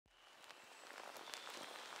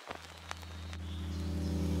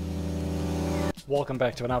Welcome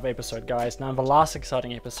back to another episode, guys. Now in the last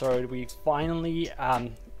exciting episode, we finally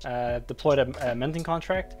deployed a minting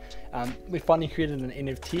contract. We finally created an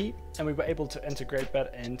NFT, and we were able to integrate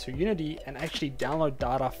that into Unity and actually download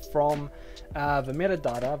data from the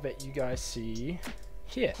metadata that you guys see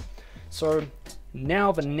here. So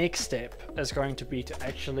now the next step is going to be to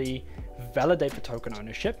actually validate the token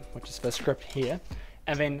ownership, which is the script here,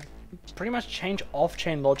 and then pretty much change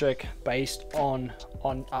off-chain logic based on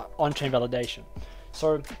on-chain validation.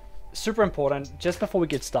 So super important. Just before we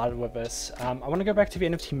get started with this, I want to go back to the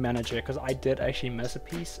NFT manager because I did actually miss a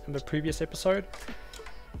piece in the previous episode.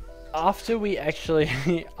 After we get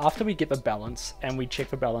the balance and we check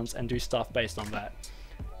the balance and do stuff based on that,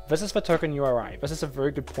 this is the token URI. This is a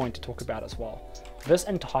very good point to talk about as well. This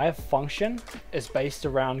entire function is based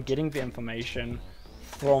around getting the information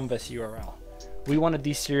from this URL. We want to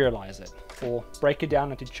deserialize it or break it down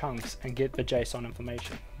into chunks and get the JSON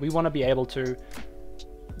information. We want to be able to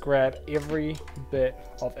grab every bit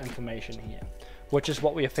of information here, which is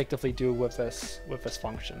what we effectively do with this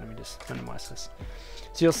function. Let me just minimize this.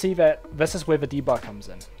 So you'll see that this is where the debug comes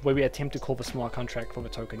in, where we attempt to call the smart contract for the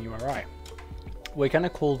token URI. We're going to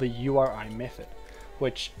call the URI method,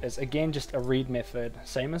 which is again just a read method,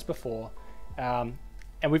 same as before, and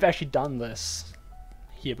we've actually done this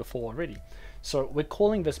here before already. So we're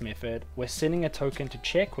calling this method, we're sending a token to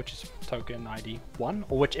check, which is token ID 1,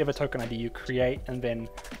 or whichever token ID you create and then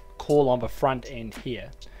call on the front end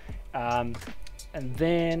here. And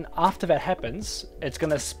then after that happens, it's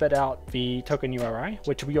going to spit out the token URI,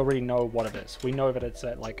 which we already know what it is. We know that it's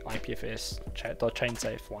that like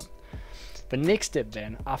IPFS.chainsafe one. The next step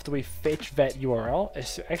then, after we fetch that URL,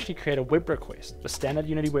 is to actually create a web request, the standard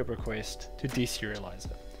Unity web request, to deserialize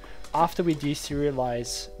it. After we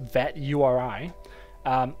deserialize that URI,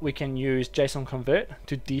 we can use JSON convert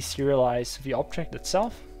to deserialize the object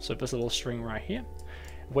itself. So this little string right here,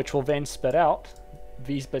 which will then spit out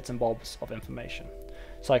these bits and bobs of information.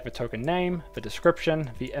 So like the token name, the description,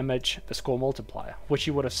 the image, the score multiplier, which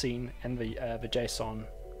you would have seen in the JSON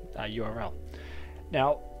URL.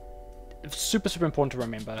 Now, it's super important to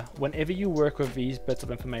remember, whenever you work with these bits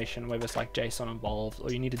of information, whether it's like JSON involved or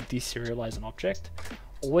you need to deserialize an object,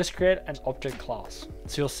 always create an object class.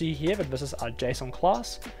 So you'll see here that this is our JSON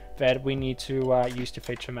class that we need to use to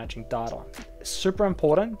fetch and matching data. It's super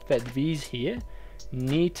important that these here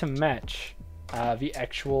need to match the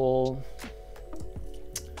actual.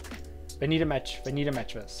 They need to match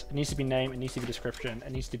this. It needs to be name, it needs to be description,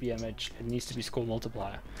 it needs to be image, it needs to be score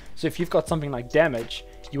multiplier. So if you've got something like damage,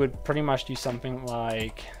 you would pretty much do something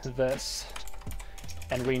like this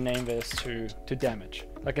and rename this to damage.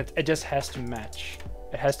 Like it just has to match.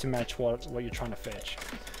 It has to match what you're trying to fetch.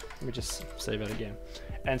 Let me just save it again.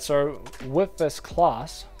 And so with this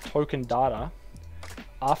class, token data,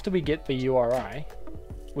 after we get the URI,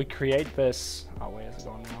 we create this, where is it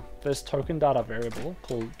gone now? This token data variable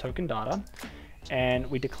called token data, and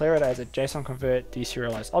we declare it as a JSON convert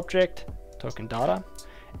deserialized object, token data,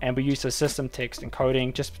 and we use the system text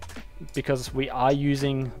encoding just because we are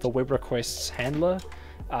using the web requests handler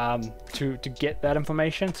to get that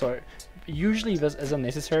information. So usually this isn't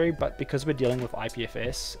necessary, but because we're dealing with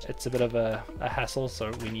IPFS, it's a bit of a hassle,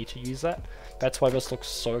 so we need to use that. That's why this looks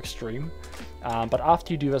so extreme. But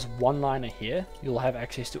after you do this one-liner here, you'll have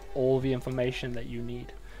access to all the information that you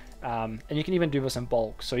need. And you can even do this in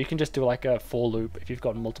bulk, so you can just do like a for loop if you've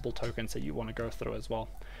got multiple tokens that you want to go through as well.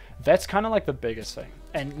 That's kind of like the biggest thing.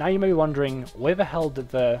 And now you may be wondering, where the hell did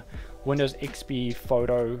the Windows XP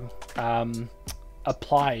photo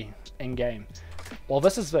apply in game? Well,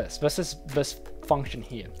 this is this function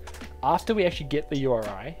here. After we actually get the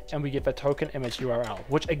URI and we get the token image URL,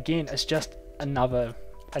 which again is just another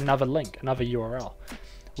link, another URL.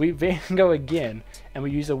 We then go again and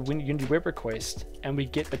we use a Unity web request and we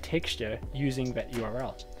get the texture using that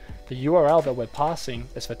URL. The URL that we're passing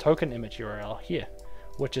is the token image URL here,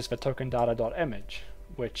 which is the token data.image,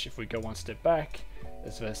 which if we go one step back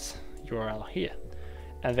is this URL here.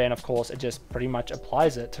 And then of course it just pretty much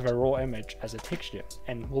applies it to the raw image as a texture.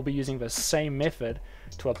 And we'll be using the same method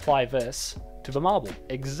to apply this to the marble,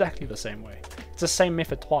 exactly the same way. It's the same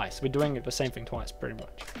method twice. We're doing it the same thing twice pretty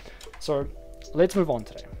much. So let's move on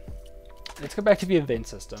today. Let's go back to the event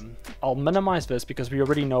system. I'll minimize this because we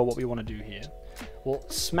already know what we want to do here. We'll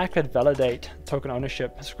smack that validate token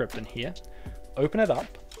ownership script in here, open it up,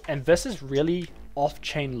 and this is really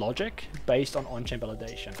off-chain logic based on on-chain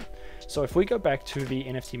validation. So if we go back to the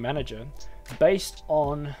NFT manager, based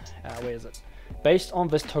on, based on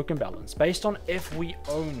this token balance, based on if we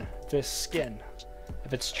own this skin,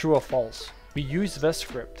 if it's true or false, we use this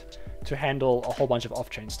script to handle a whole bunch of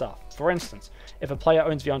off-chain stuff. For instance, if a player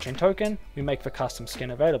owns the on-chain token, we make the custom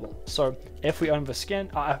skin available. So if we own the skin,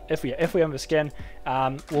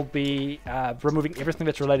 we'll be removing everything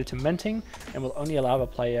that's related to minting, and we'll only allow the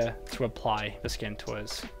player to apply the skin to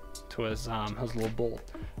his little ball.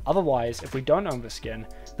 Otherwise, if we don't own the skin,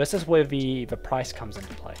 this is where the price comes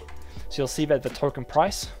into play. So you'll see that the token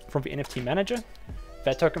price from the NFT manager,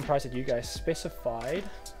 that token price that you guys specified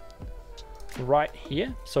right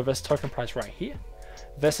here, so this token price right here,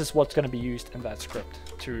 this is what's going to be used in that script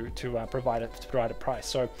to provide a price.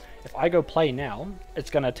 So if I go play now, it's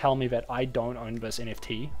going to tell me that I don't own this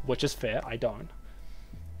NFT, which is fair, I don't.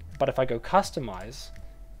 But if I go customize,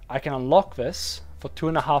 I can unlock this for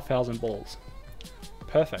 2,500 balls.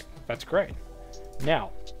 Perfect, that's great.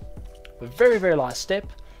 Now, the very, very last step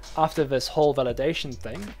after this whole validation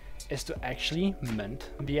thing is to actually mint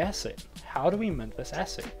the asset. How do we mint this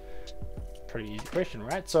asset? Pretty easy question,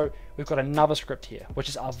 right? So we've got another script here, which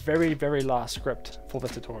is our very, very last script for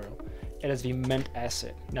this tutorial. It is the mint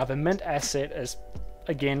asset. Now the mint asset is,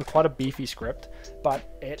 again, quite a beefy script,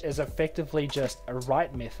 but it is effectively just a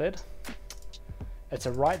write method. It's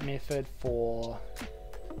a write method for,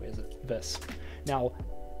 where is it? This. Now,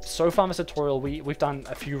 so far in this tutorial, we've done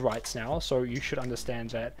a few writes now, so you should understand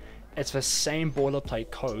that it's the same boilerplate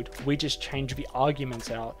code. We just change the arguments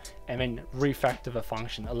out and then refactor the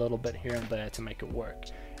function a little bit here and there to make it work.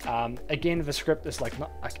 Again, the script is like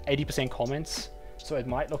 80% comments, so it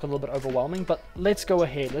might look a little bit overwhelming, but let's go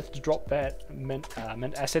ahead. Let's drop that mint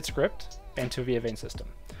asset script into the event system.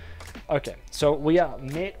 Okay, so we are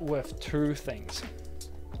met with two things.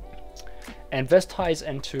 And this ties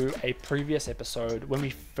into a previous episode when we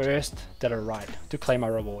first did a write to claim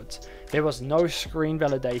our rewards. There was no screen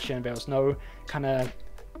validation, there was no kind of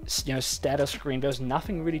status screen, there was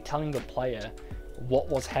nothing really telling the player what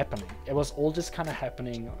was happening. It was all just kind of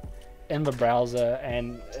happening in the browser,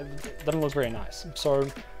 and it didn't look very nice. So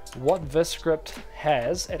what this script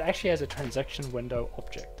has, it actually has a transaction window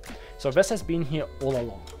object. So this has been here all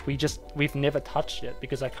along. We've never touched it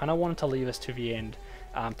because I kind of wanted to leave this to the end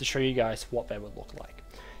to show you guys what that would look like.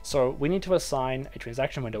 So we need to assign a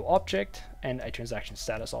transaction window object and a transaction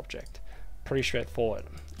status object. Pretty straightforward.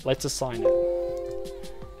 Let's assign it.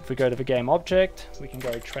 If we go to the game object, we can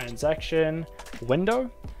go transaction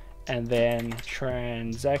window and then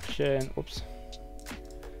transaction, oops.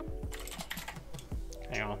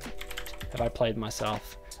 Hang on, have I played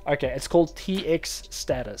myself? Okay, it's called TX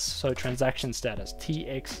status, so transaction status,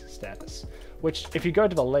 TX status, which if you go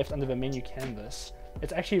to the left under the menu canvas,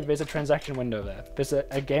 it's actually, there's a transaction window there. There's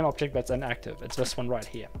a game object that's inactive. It's this one right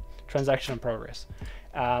here, transaction in progress.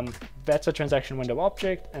 That's a transaction window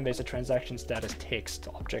object, and there's a transaction status text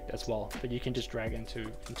object as well that you can just drag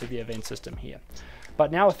into the event system here.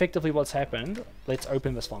 But now effectively what's happened, let's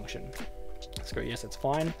open this function. Let's go, yes, it's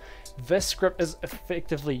fine. This script is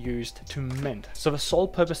effectively used to mint. So the sole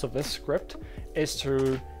purpose of this script is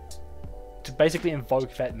to basically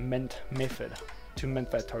invoke that mint method to mint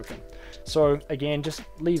that token. So again, just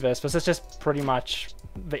leave this. This is just pretty much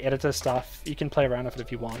the editor stuff. You can play around with it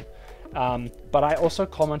if you want. But I also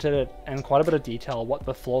commented it in quite a bit of detail what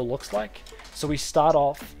the flow looks like. So we start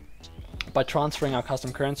off by transferring our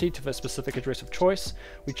custom currency to the specific address of choice.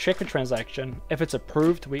 We check the transaction. If it's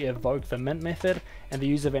approved, we evoke the mint method, and the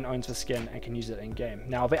user then owns the skin and can use it in game.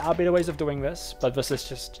 Now, there are better ways of doing this, but this is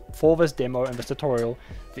just, for this demo and this tutorial,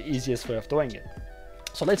 the easiest way of doing it.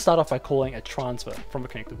 So let's start off by calling a transfer from a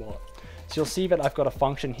connected wallet. So you'll see that I've got a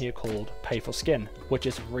function here called pay for skin, which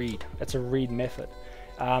is read. It's a read method.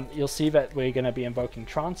 You'll see that we're going to be invoking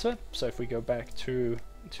transfer. So if we go back to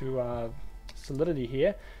Solidity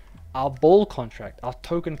here, our ball contract, our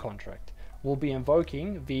token contract, will be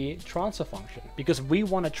invoking the transfer function because we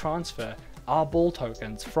want to transfer our ball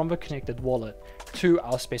tokens from the connected wallet to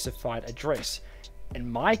our specified address. In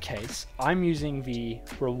my case, I'm using the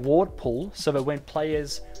reward pool so that when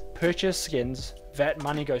players purchase skins, that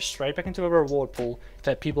money goes straight back into a reward pool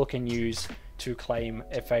that people can use to claim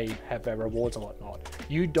if they have their rewards or whatnot.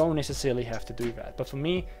 You don't necessarily have to do that, but for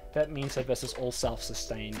me, that means that this is all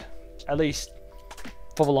self-sustained, at least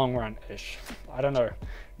for the long run-ish. I don't know.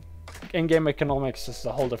 In-game economics is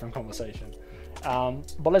a whole different conversation.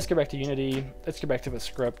 But let's go back to Unity. Let's go back to the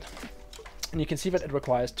script. And you can see that it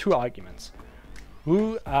requires two arguments.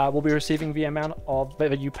 Who will be receiving the amount of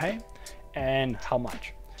that you pay and how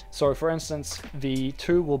much. So for instance, the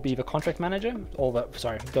two will be the contract manager, or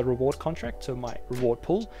the reward contract, so my reward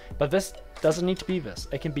pool. But this doesn't need to be this.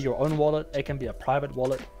 It can be your own wallet, it can be a private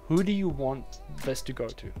wallet. Who do you want this to go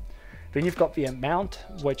to? Then you've got the amount,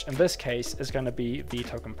 which in this case is going to be the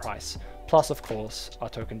token price, plus of course our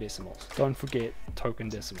token decimals. Don't forget token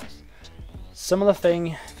decimals. Similar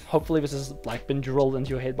thing, hopefully this has like been drilled into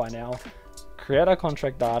your head by now. Create our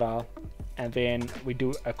contract data, and then we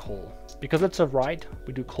do a call. Because it's a write,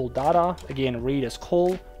 we do call data. Again, read as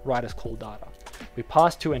call, write as call data. We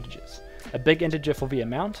pass 2 integers. A big integer for the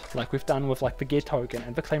amount, like we've done with like the get token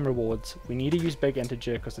and the claim rewards. We need to use big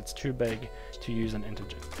integer because it's too big to use an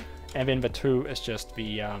integer. And then the 2 is just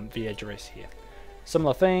the address here.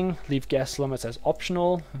 Similar thing, leave gas limits as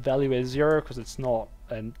optional, value as 0 because it's not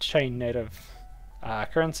a chain native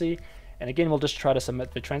currency. And again, we'll just try to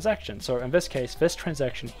submit the transaction. So in this case, this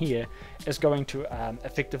transaction here is going to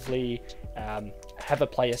effectively have a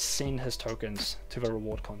player send his tokens to the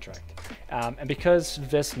reward contract. And because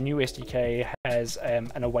this new SDK has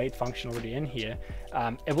an await function already in here,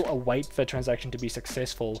 it will await the transaction to be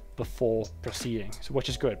successful before proceeding, so, which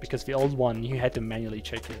is good, because the old one, you had to manually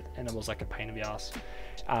check it, and it was like a pain in the ass.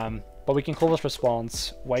 But we can call this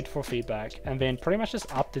response, wait for feedback, and then pretty much just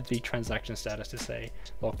update the transaction status to say,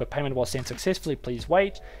 look, the payment was sent successfully, please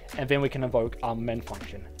wait, and then we can invoke our mint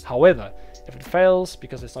function. However, if it fails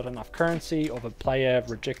because there's not enough currency or the player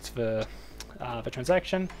rejects the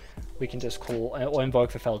transaction, we can just call or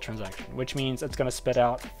invoke the failed transaction, which means it's going to spit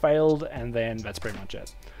out failed, and then that's pretty much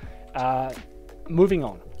it. Moving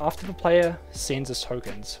on, after the player sends his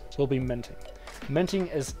tokens, we'll be minting. Minting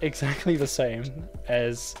is exactly the same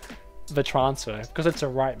as the transfer because it's a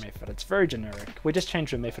write method. It's very generic. We just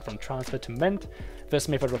changed the method from transfer to mint. This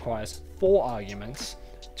method requires 4 arguments,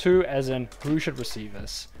 2 as in who should receive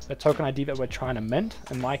this, the token ID that we're trying to mint.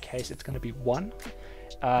 In my case, it's going to be 1.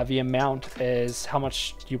 The amount is how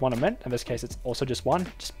much you want to mint. In this case, it's also just 1.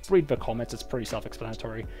 Just read the comments, it's pretty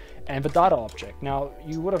self-explanatory. And the data object. Now,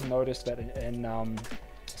 you would have noticed that in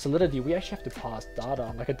Solidity, we actually have to pass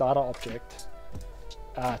data, like a data object,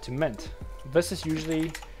 to mint. This is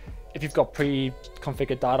usually, if you've got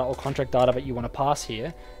pre-configured data or contract data that you want to pass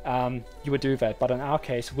here, you would do that. But in our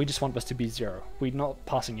case, we just want this to be 0. We're not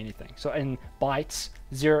passing anything. So in bytes,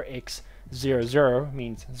 0x00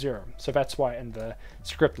 means 0. So that's why in the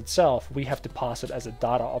script itself, we have to pass it as a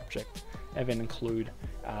data object and then include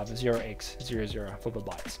the 0x00 for the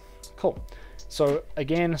bytes. Cool. So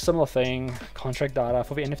again, similar thing, contract data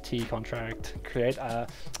for the NFT contract, create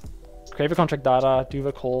the contract data, do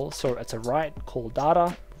the call. So it's a write, call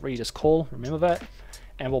data, read as call, remember that,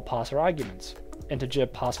 and we'll pass our arguments. Integer,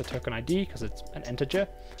 pass the token ID because it's an integer,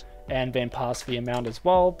 and then pass the amount as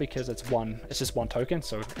well because it's just one token,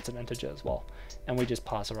 so it's an integer as well. And we just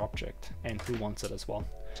pass our object and who wants it as well.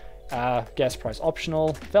 Gas price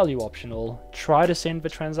optional, value optional, try to send the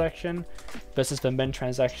transaction. This is the mint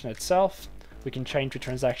transaction itself. We can change the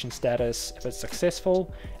transaction status if it's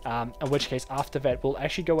successful, in which case after that we'll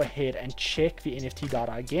actually go ahead and check the NFT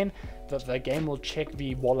data again. The game will check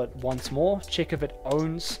the wallet once more, check if it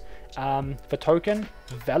owns the token,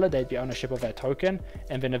 validate the ownership of that token,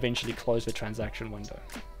 and then eventually close the transaction window.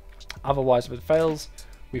 Otherwise, if it fails,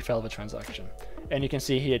 we fail the transaction. And you can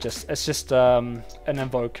see here, it's just an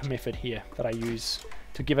invoke method here that I use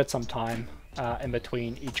to give it some time in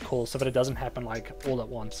between each call so that it doesn't happen like all at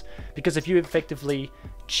once. Because if you effectively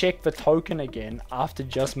check the token again after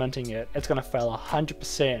just minting it, it's going to fail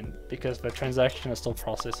 100% because the transaction is still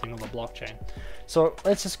processing on the blockchain. So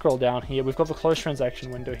let's just scroll down here. We've got the closed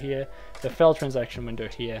transaction window here, the failed transaction window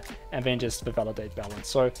here, and then just the validate balance.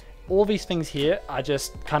 So all these things here are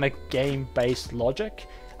just kind of game-based logic.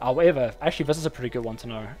 However, actually this is a pretty good one to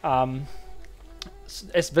know.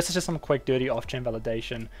 This is just some quick dirty off-chain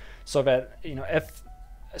validation so that, you know, if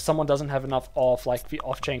someone doesn't have enough of like the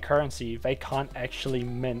off-chain currency, they can't actually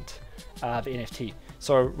mint the NFT.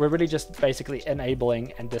 So we're really just basically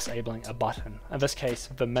enabling and disabling a button. In this case,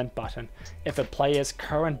 the mint button. If a player's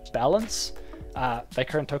current balance, their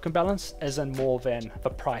current token balance isn't more than the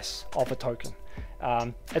price of a token.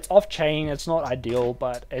 It's off-chain, it's not ideal,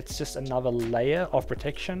 but it's just another layer of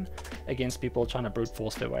protection against people trying to brute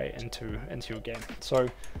force their way into your game. So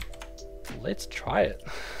let's try it.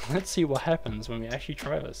 Let's see what happens when we actually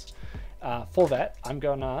try this. For that, I'm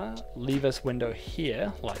gonna leave this window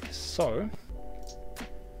here like so.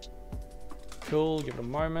 Cool, give it a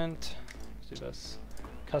moment. Let's do this.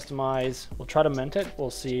 Customize, we'll try to mint it.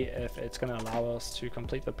 We'll see if it's gonna allow us to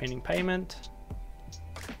complete the pending payment.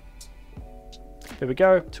 There we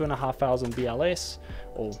go, 2,500 BLS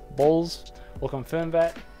or balls. We'll confirm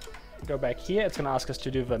that. Go back here, it's going to ask us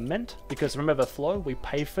to do the mint because remember the flow, we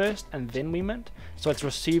pay first and then we mint. So it's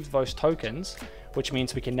received those tokens, which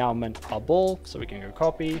means we can now mint our ball. So we can go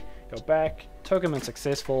copy, go back, token mint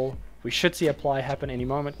successful. We should see apply happen any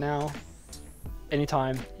moment now.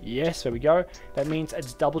 Anytime, yes, there we go. That means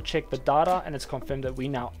it's double checked the data and it's confirmed that we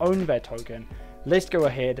now own that token. Let's go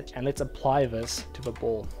ahead and let's apply this to the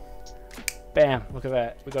ball. Bam, look at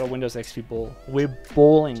that. We got a Windows XP ball. We're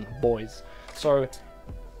balling, boys. So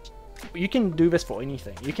you can do this for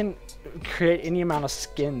anything. You can create any amount of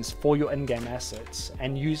skins for your in-game assets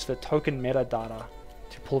and use the token metadata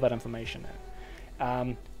to pull that information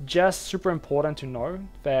in. Just super important to know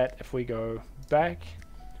that if we go back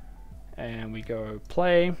and we go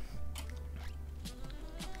play,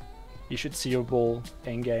 you should see your ball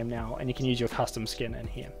in game now, and you can use your custom skin in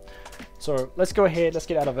here. So let's go ahead, let's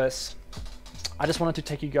get out of this. I just wanted to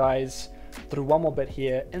take you guys through one more bit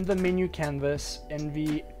here. In the menu canvas, in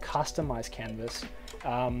the customize canvas,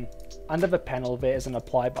 under the panel there is an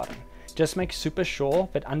apply button. Just make super sure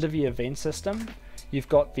that under the event system you've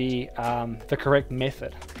got the correct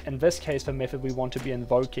method. In this case, the method we want to be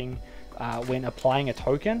invoking when applying a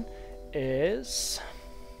token is,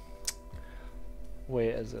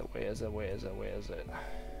 where is it?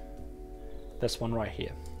 This one right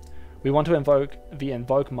here. We want to invoke the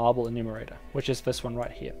invoke marble enumerator, which is this one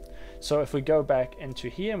right here. So if we go back into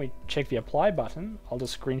here and we check the apply button, I'll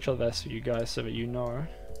just screenshot this for you guys so that you know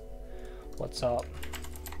what's up.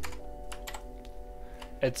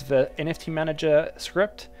 It's the NFT manager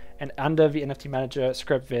script, and under the NFT manager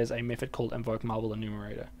script there's a method called invoke marble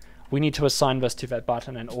enumerator. We need to assign this to that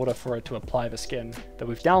button in order for it to apply the skin that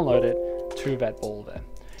we've downloaded to that ball there.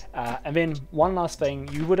 And then one last thing,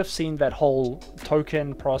 you would have seen that whole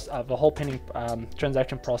token the whole pending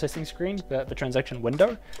transaction processing screen, the transaction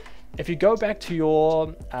window. If you go back to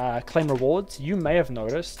your claim rewards, you may have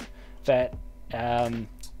noticed that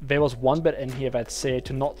there was one bit in here that said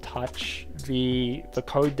to not touch the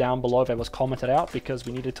code down below that was commented out, because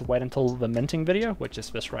we needed to wait until the minting video, which is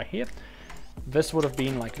this right here. This would have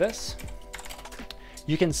been like this.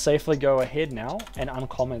 You can safely go ahead now and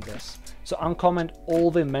uncomment this. So uncomment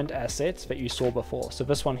all the mint assets that you saw before. So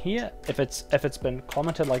this one here, if it's been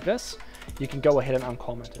commented like this, you can go ahead and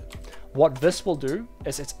uncomment it. What this will do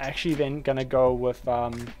is it's actually then going to go with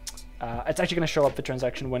it's actually going to show up the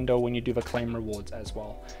transaction window when you do the claim rewards as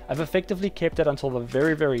well. I've effectively kept it until the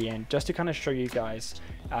very end, just to kind of show you guys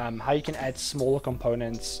how you can add smaller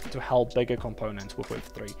components to help bigger components with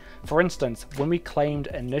Web3. For instance, when we claimed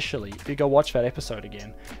initially, if you go watch that episode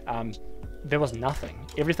again, there was nothing.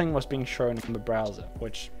 Everything was being shown in the browser,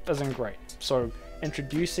 which isn't great. So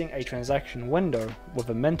introducing a transaction window with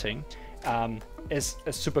a minting is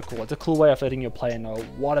super cool. It's a cool way of letting your player know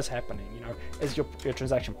what is happening. You know, is your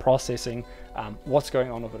transaction processing, what's going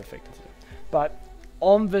on with it effectively. But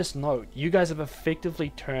on this note, you guys have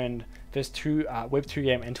effectively turned this Web2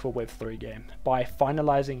 game into a Web3 game by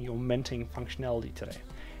finalizing your minting functionality today.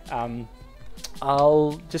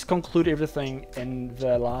 I'll just conclude everything in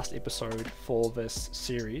the last episode for this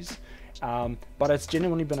series. But it's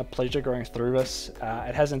genuinely been a pleasure going through this.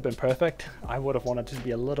 It hasn't been perfect. I would have wanted to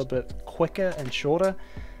be a little bit quicker and shorter,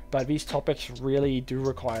 but these topics really do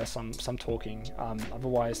require some talking.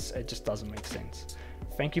 Otherwise, it just doesn't make sense.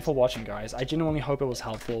 Thank you for watching, guys. I genuinely hope it was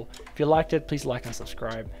helpful. If you liked it, please like and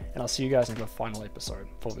subscribe, and I'll see you guys in the final episode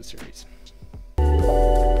for this series.